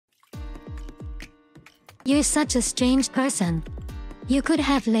You're such a strange person. You could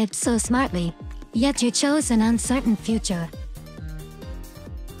have lived so smartly, yet you chose an uncertain future.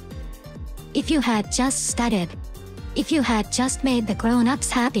 If you had just studied, if you had just made the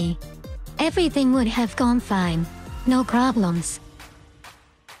grown-ups happy, everything would have gone fine, no problems.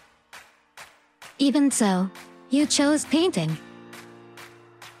 Even so, you chose painting.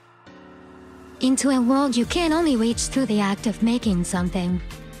 Into a world you can only reach through the act of making something.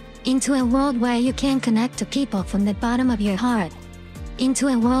 Into a world where you can connect to people from the bottom of your heart. Into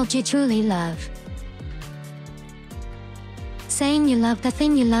a world you truly love. Saying you love the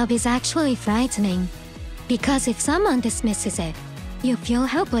thing you love is actually frightening. Because if someone dismisses it, you feel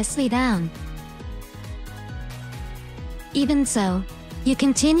hopelessly down. Even so, you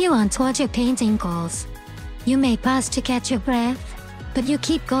continue on toward your painting goals. You may pause to catch your breath, but you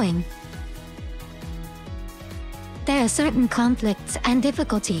keep going. There are certain conflicts and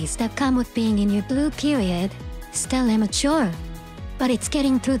difficulties that come with being in your blue period, still immature. But it's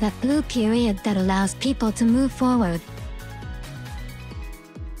getting through that blue period that allows people to move forward.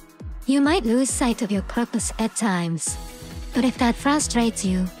 You might lose sight of your purpose at times. But if that frustrates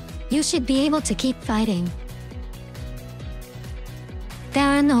you, you should be able to keep fighting. There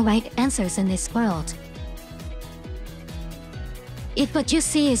are no right answers in this world. If what you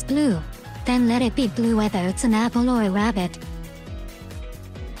see is blue, then let it be blue whether it's an apple or a rabbit.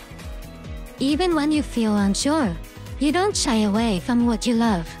 Even when you feel unsure, you don't shy away from what you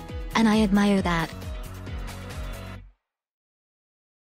love, and I admire that.